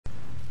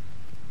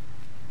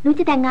หนูจ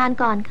ะแต่งงาน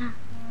ก่อนค่ะ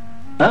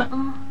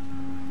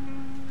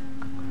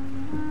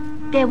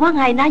แกว่า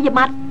ไงนะย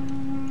มัด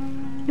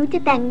หนูจะ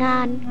แต่งงา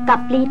นกับ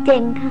ลีเจ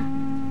งค่ะ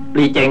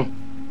ลีเจง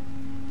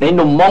ในห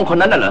นุ่มมองคน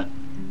นั้นน่ะเหรอ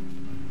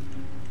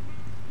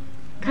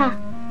ค่ะ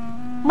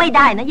ไม่ไ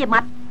ด้นะยมั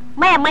ด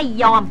แม่ไม่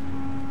ยอม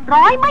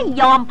100ไม่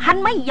ยอม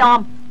1,000ไม่ยอม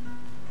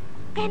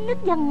แกนึก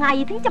ยังไง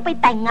ถึงจะไป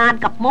แต่งงาน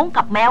กับมง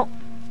กับแมว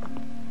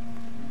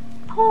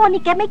พ่อ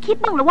นี่แกไม่คิด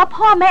บ้างหรือว่า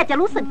พ่อแม่จะ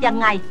รู้สึกยัง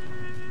ไง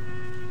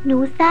หนู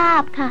ทรา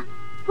บค่ะ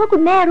ว่าคุ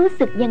ณแม่รู้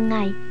สึกยังไง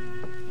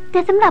แต่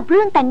สำหรับเ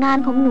รื่องแต่งงาน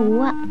ของหนู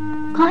อ่ะ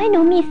ขอให้หนู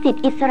มีสิท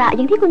ธิอิสระอ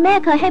ย่างที่คุณแม่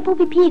เคยให้พวก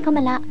พี่ๆเข้าม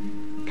าละ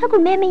ถ้าคุ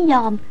ณแม่ไม่ย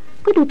อม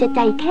ก็ดูจะใจ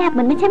แคบ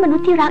มันไม่ใช่มนุษ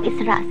ย์ที่รักอิส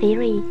ระเส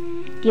รี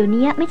เดี๋ยว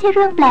นี้ไม่ใช่เ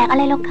รื่องแปลกอะ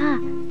ไรหรอกค่ะ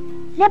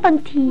และบาง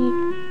ที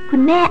คุ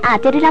ณแม่อาจ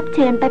จะได้รับเ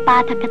ชิญไปปา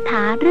ฐกถ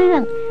าเรื่อ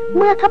งเ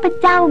มื่อข้าพ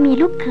เจ้ามี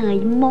ลูกเขย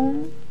มง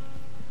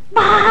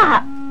บ้า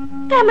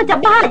แกมันจะ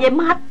บ้าเย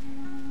มัด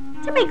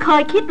ฉันไม่เค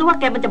ยคิดว่า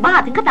แกมันจะบ้า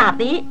ถึงขนาด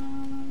นี้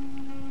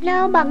แล้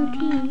วบาง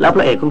ทีแล้วพ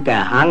ระเอกคนแก่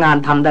หางาน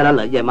ทำได้แล้วเห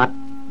รอยายมัด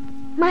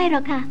ไม่หร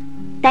อกค่ะ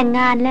แต่งง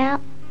านแล้ว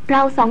เร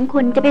า2 ค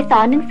นจะไปสอ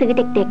นหนังสือ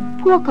เด็ก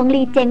ๆพวกของ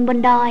ลีเจงบน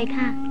ดอย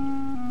ค่ะ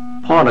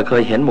พ่อน่ะเค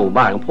ยเห็นหมู่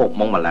บ้านของพวก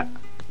มงมาแล้ว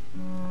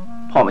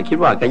พ่อไม่คิด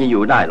ว่าแกจะอ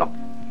ยู่ได้หรอก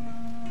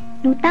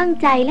หนูตั้ง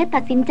ใจและตั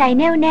ดสินใจ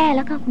แน่วแน่แ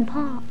ล้วค่ะคุณ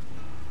พ่อ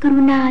ก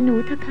รุณาหนู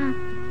เถอะค่ะ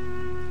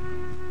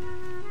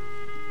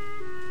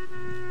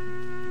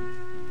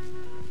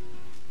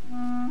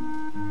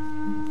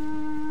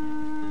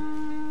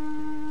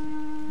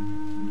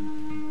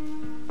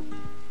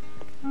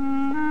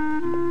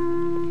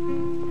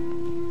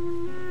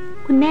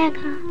คุณแม่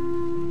คะ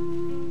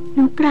ห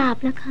นูกราบ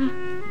แล้วค่ะ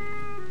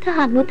ถ้าห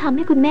ากหนูทำใ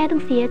ห้คุณแม่ต้อ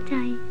งเสียใจ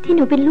ที่ห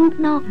นูเป็นลูก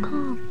นอกค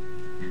อก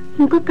ห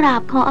นูก็กรา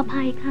บขออ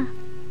ภัยค่ะ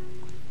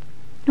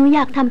หนูอย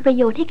ากทำประ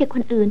โยชน์ให้แก่ค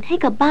นอื่นให้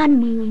กับบ้าน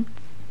เมือง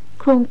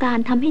โครงการ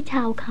ทำให้ช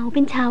าวเขาเ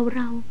ป็นชาวเ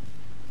รา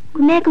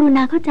คุณแม่กรุณ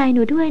าเข้าใจห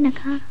นูด้วยนะ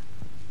คะ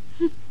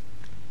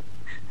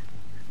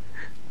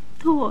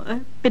โธ่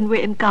เป็นเว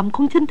รกรรมข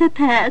องฉัน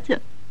แท้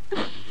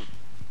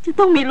ๆจะ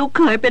ต้องมีลูกเ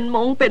ขยเป็นม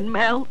งเป็นแม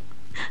ว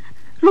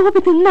รู้ไป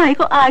ถึงไหน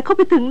ก็อายเข้าไ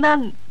ปถึงนั่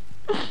น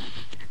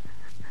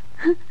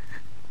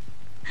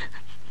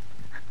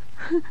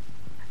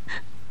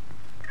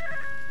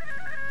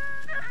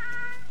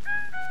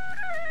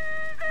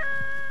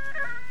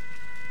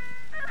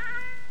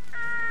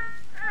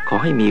ข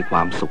อให้มีคว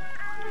ามสุข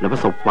และปร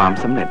ะสบความ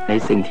สำเร็จใน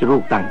สิ่งที่ลู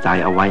กตั้งใจ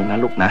เอาไว้นะ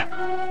ลูกนะ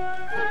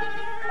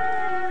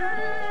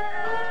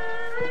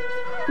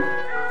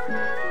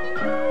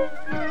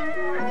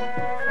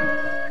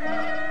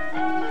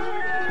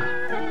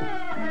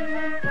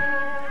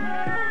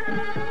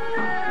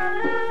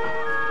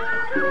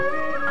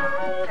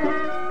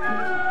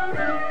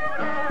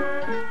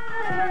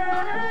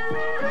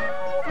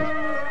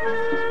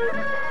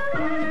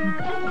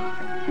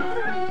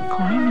ข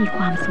อให้มีค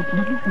วามสุขน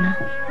ะลูกนะ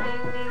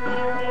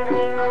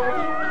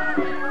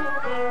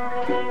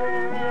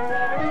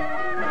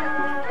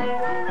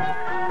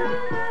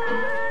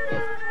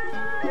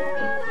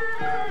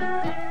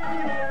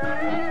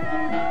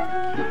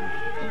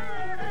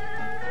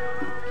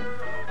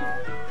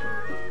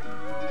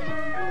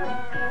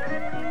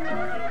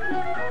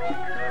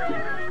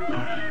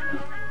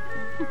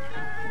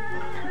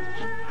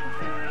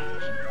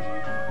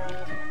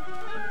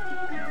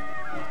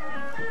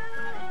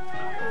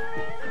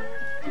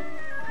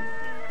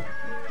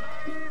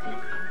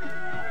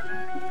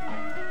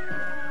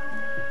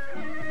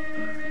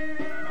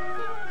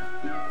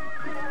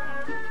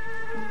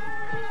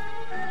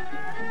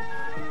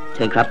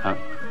เชิญครับ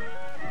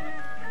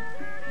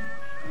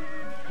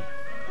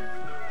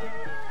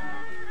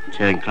เ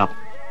ชิญครับ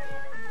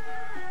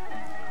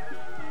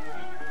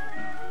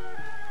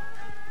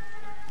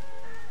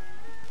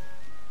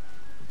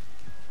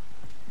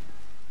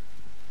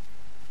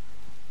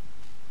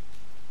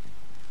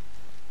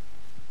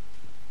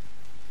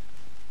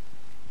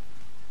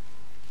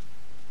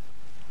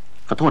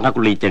ขอโทษนะคุ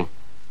ณลีเจง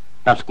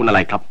นามสกุลอะไ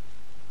รครับ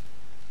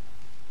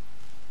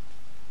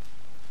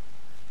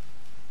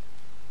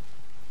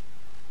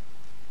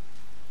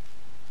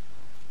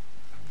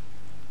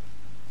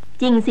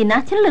จริงสินะ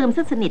ฉันลืมซ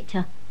ะสนิทเชี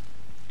ยว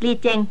ลี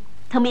เจง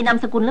เธอมีนาม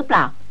สกุลหรือเป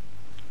ล่า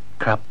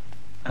ครับ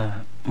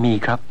มี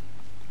ครับ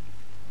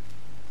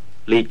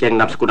ลีเจง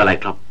นามสกุลอะไร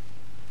ครับ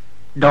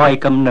ดอย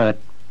กำเนิด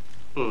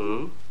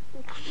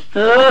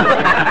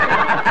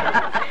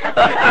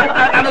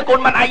นามสกุล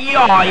มันไอ้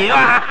ย่อยว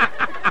ะ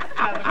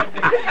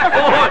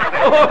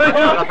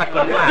เราตะโก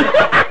นว่า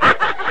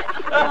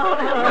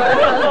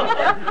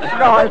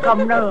ดอยก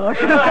ำเนิด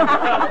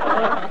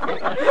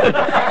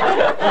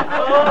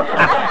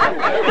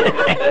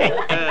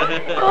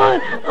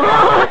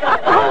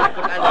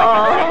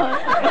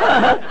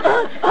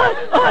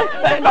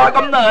ดอยก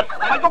ำเนิด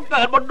มันก็เ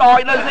กิดบนดอย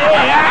นะสิ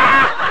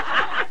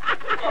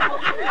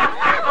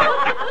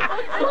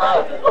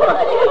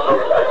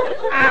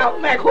อ้าว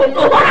แม่คุณ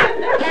ตัว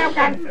แล้ว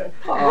กัน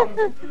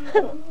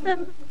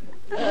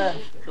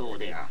ดู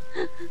ดิอ่ะ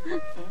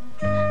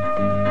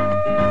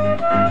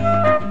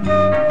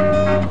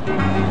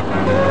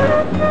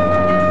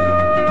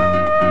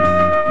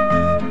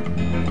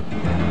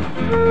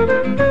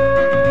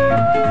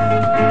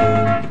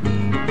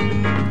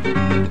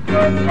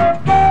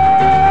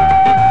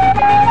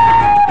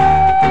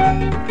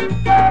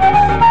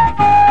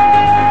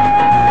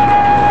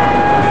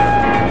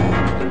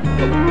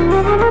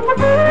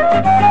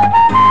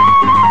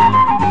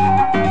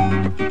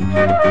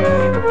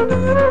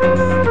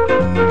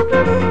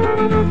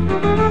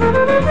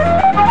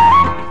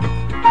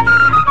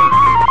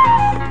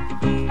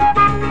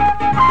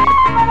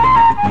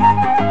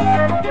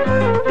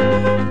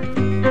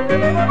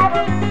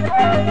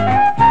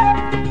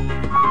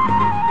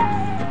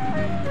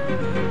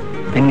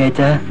ไง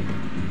จ๊ะ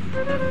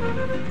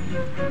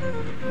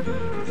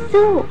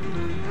สู้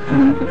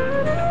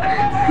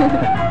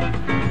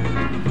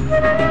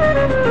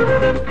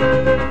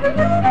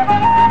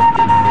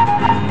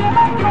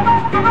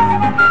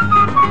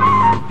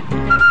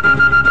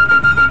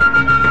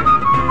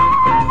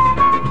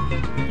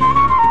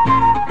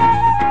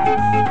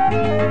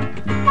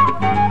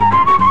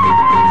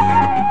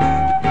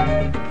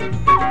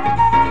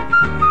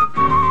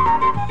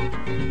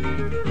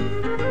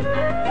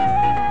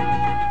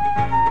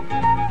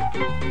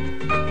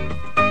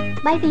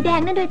ใบสีแดง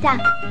นั่นด้วยจ้ะ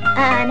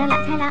นั่นแหล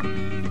ะใช่ละ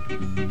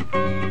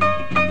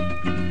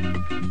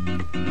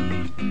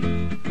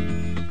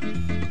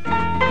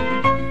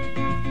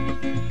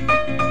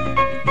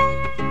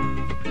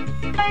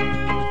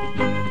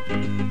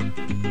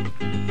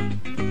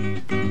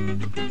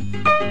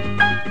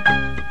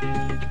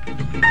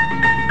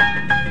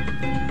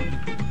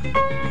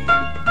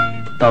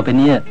ต่อไป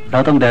นี้เรา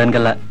ต้องเดินกั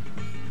นละ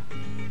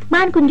บ้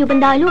านคุณอยู่บน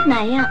ดอยลูกไหน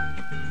อ่ะ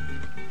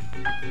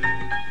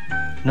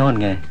โน่น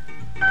ไง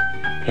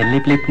เห็น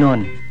ลิบๆโน่น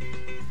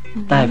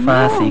ใต้ฟ้า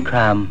สีคร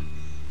าม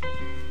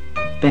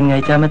เป็นไง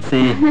จ้ามัด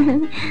ซี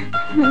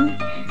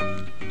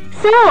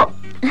สู้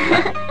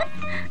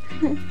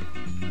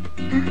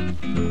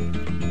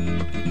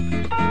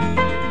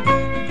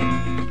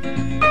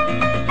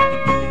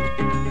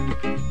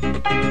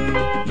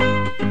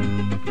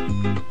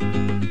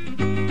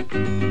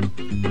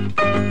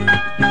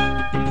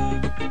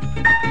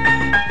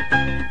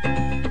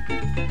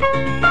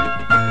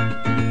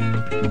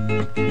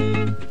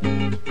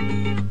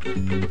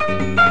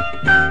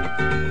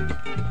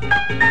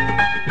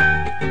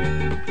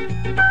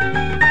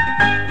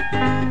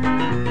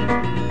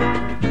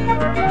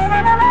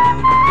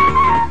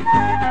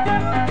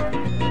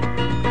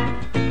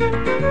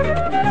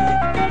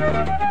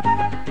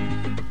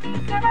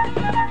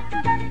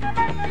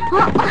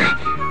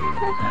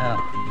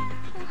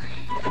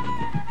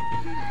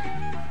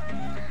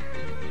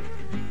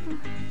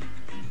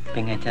เป็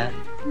นไงจ๊ะ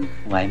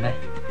ไหวไหม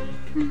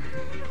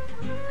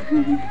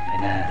ไป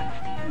หน้า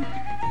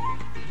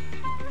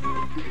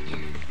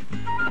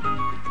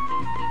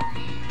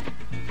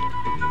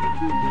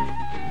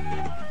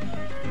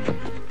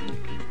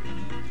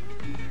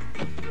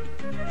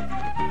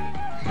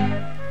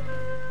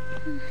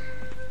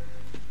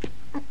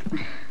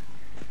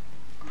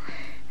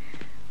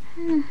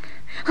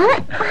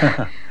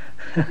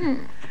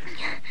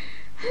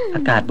อ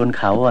ากาศบน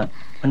เขา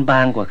มันบา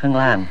งกว่าข้าง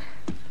ล่าง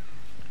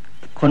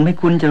คนไม่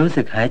คุ้นจะรู้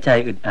สึกหายใจ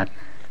อึดอัด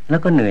แล้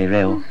วก็เหนื่อยเ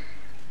ร็ว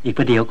อีกป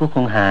ระเดี๋ยวก็ค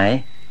งหาย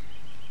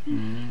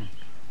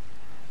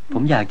ผ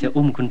มอยากจะ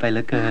อุ้มคุณไปเห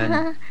ลือเกิน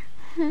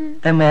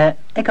แต่แม้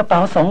ไอ้กระเป๋า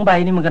2 ใบ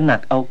นี่มันก็หนั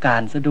กเอากา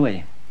รซะด้วย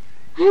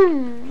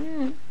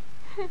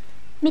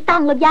ไม่ต้อ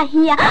งหรอกยาเ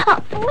ฮีย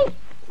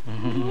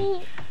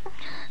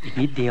อีก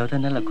นิดเดียวเท่า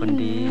นั้นแหละคน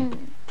ดี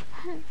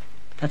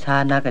ถ้าช้า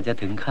นักอาจจะ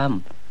ถึงค่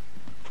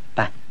ำไป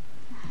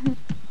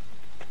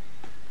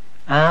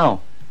อ้าว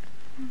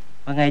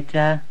ว่าไง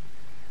จ๊ะ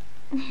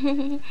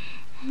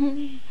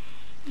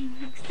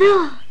สู้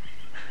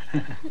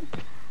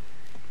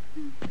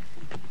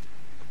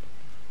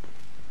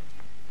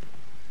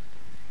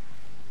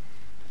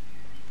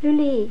ลู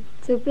ลี่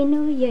จูเป็น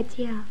นูเยอะเ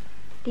จียว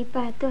ดี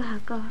ป่าตัวหา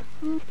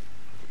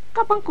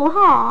ก็ปังกูห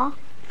อ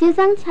จื้อ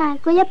สังชาย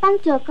ก็อย่าปัง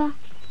โจก็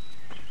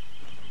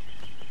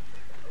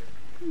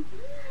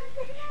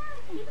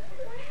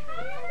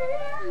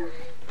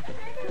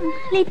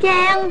ลีแจ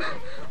ง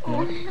โอ้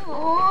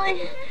ย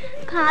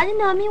ขาจะ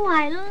เดินไม่ไหว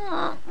แล้ว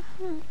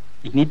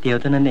อีกนิดเดียว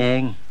เท่านั้นเอ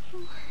ง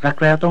รัก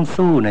แล้วต้อง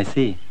สู้หน่อย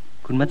สิ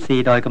คุณมัตซี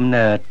ดอยกำเ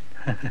นิด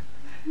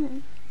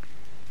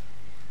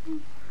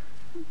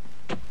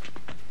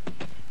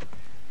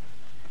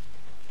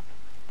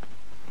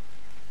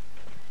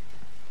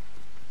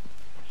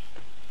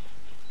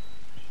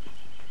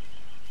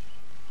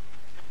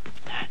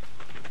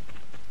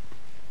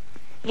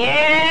เฮ้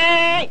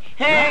ย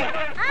เฮ้ย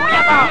กูอย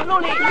ากกอดลูก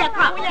นี่กูอยากก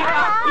อดกูอยากก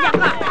อดกูอยาก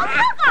กอ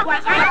ดว่า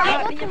ใช่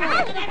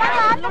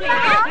ลูกนี่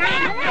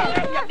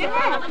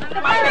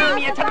มาเป็นเ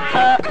มียฉันเธ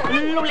อ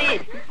ลูกนี่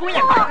กูอย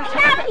ากกอด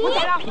กูอย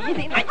ากผี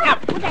สิไหนจับ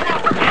กูใ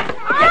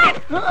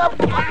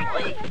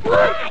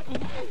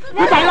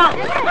จร้อง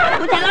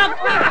กูใจร้อง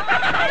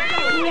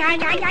ยาย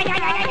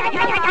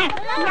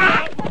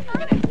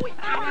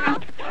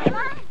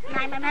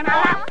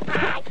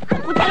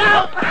กูใจร้อ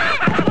ง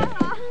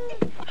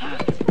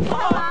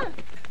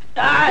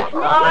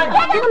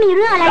นี่ก็มีเ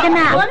รื่องอะไรกัน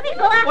น่ะกูละ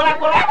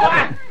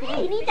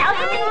นี่เจ้าไ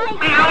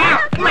ม่เอาแ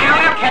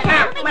ล้วแขก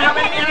ไม่เอาไป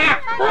เนี่ยนะ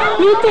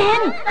ลีเจ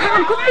นห้า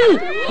มเขาสิ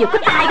เดี๋ยวก็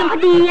ตายกันพอ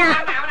ดีอ่ะ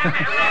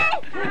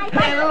เ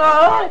ฮ้ย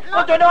ก็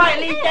ช่วยด้วย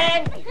ลีเจน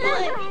ช่ว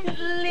ยด้วย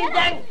ลีเจ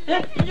น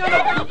ช่วย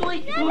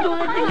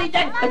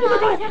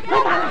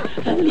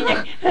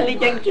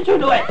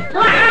ด้วย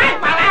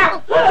มาแล้ว